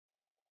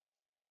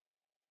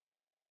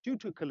Due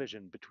to a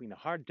collision between a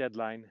hard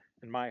deadline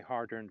and my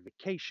hard-earned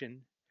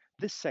vacation,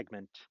 this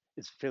segment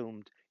is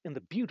filmed in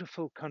the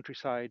beautiful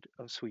countryside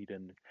of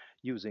Sweden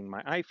using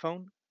my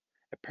iPhone,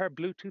 a pair of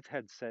Bluetooth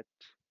headset,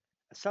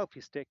 a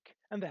selfie stick,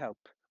 and the help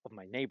of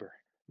my neighbor.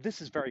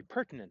 This is very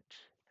pertinent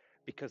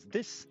because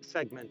this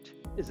segment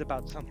is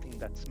about something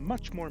that's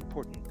much more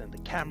important than the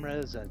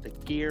cameras, the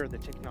gear, the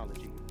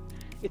technology.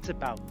 It's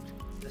about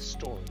the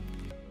story.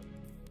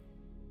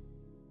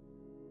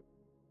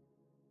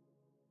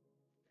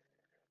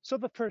 So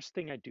the first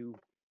thing I do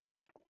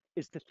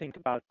is to think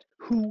about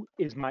who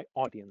is my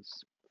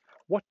audience?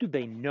 What do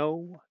they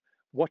know?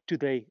 What do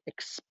they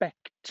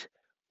expect?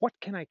 What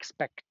can I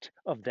expect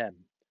of them?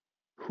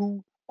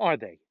 Who are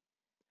they?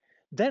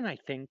 Then I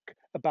think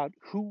about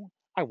who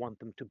I want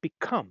them to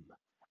become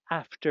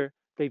after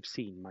they've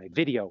seen my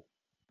video.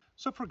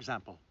 So for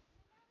example,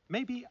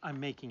 maybe I'm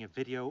making a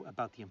video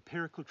about the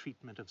empirical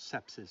treatment of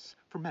sepsis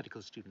for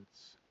medical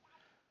students.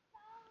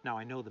 Now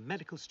I know the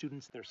medical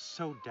students, they're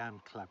so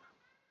damn clever.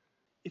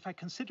 If I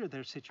consider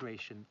their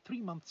situation 3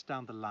 months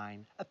down the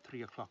line at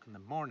 3 o'clock in the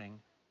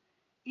morning,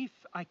 if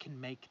I can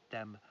make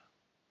them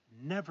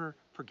never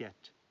forget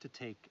to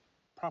take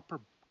proper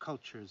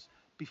cultures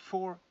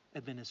before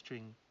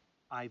administering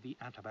IV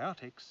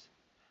antibiotics,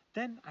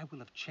 then I will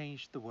have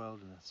changed the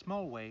world in a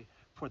small way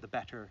for the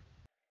better.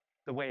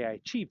 The way I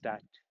achieve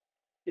that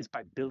is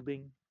by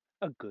building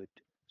a good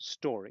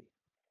story.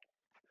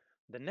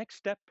 The next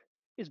step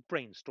is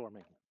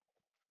brainstorming.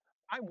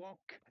 I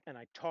walk and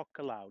I talk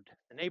aloud.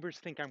 The neighbors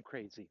think I'm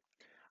crazy.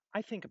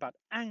 I think about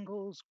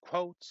angles,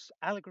 quotes,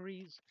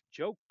 allegories,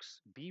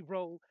 jokes,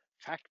 B-roll,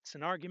 facts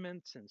and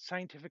arguments, and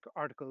scientific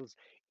articles,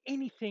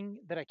 anything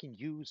that I can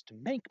use to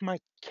make my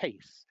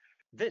case.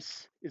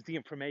 This is the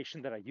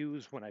information that I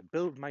use when I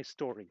build my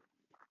story.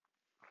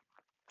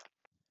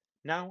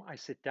 Now I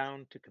sit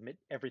down to commit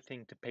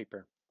everything to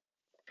paper.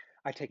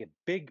 I take a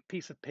big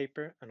piece of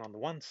paper, and on the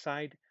one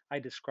side, I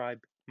describe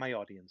my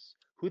audience,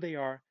 who they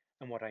are,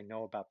 and what I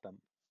know about them.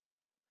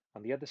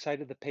 On the other side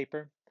of the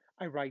paper,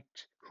 I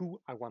write who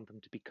I want them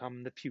to become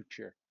in the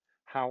future,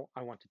 how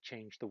I want to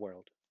change the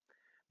world.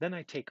 Then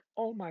I take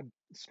all my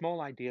small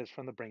ideas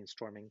from the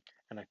brainstorming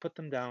and I put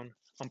them down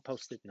on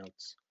post-it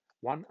notes.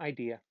 One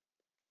idea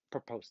per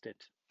post-it.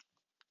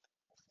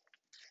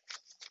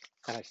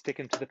 And I stick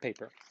them to the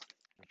paper.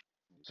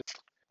 So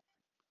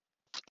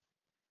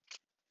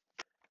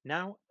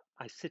now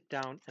I sit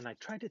down and I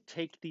try to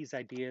take these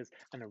ideas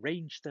and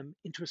arrange them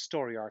into a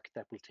story arc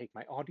that will take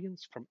my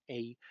audience from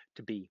A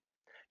to B.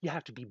 You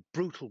have to be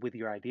brutal with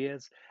your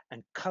ideas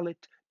and cull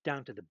it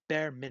down to the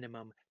bare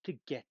minimum to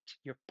get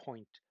your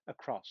point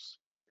across.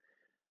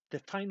 The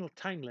final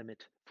time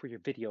limit for your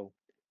video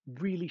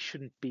really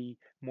shouldn't be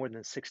more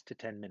than 6 to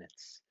 10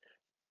 minutes.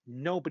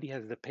 Nobody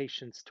has the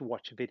patience to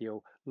watch a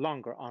video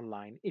longer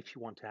online if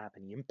you want to have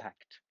any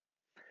impact.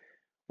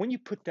 When you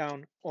put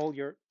down all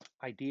your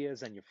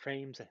ideas and your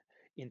frames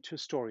into a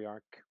story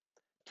arc,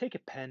 take a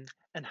pen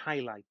and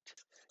highlight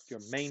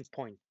your main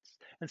points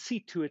and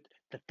see to it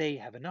that they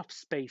have enough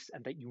space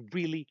and that you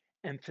really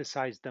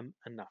emphasize them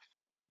enough.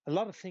 A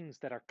lot of things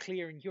that are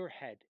clear in your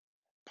head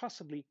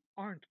possibly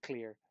aren't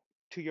clear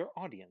to your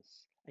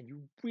audience, and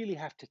you really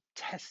have to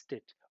test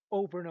it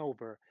over and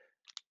over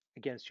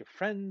against your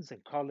friends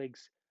and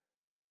colleagues.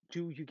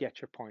 Do you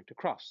get your point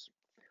across?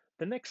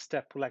 The next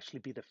step will actually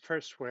be the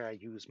first where I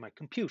use my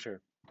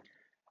computer.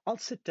 I'll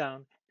sit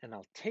down and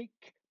I'll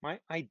take my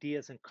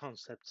ideas and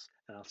concepts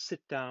and I'll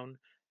sit down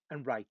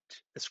and write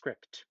a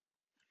script.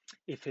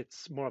 If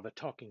it's more of a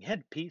talking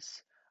head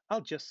piece,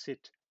 I'll just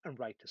sit and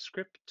write a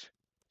script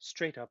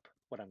straight up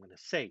what I'm going to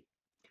say.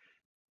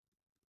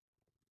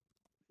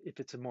 If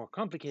it's a more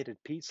complicated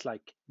piece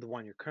like the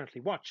one you're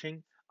currently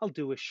watching, I'll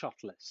do a shot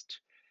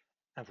list.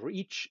 And for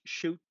each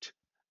shoot,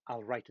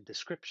 I'll write a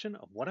description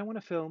of what I want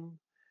to film,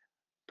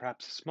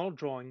 perhaps a small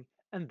drawing,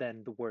 and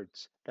then the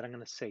words that I'm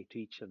going to say to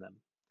each of them.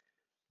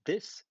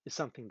 This is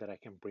something that I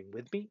can bring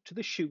with me to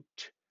the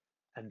shoot,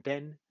 and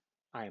then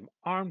I am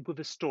armed with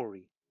a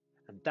story,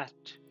 and that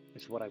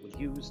is what I will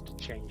use to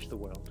change the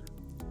world.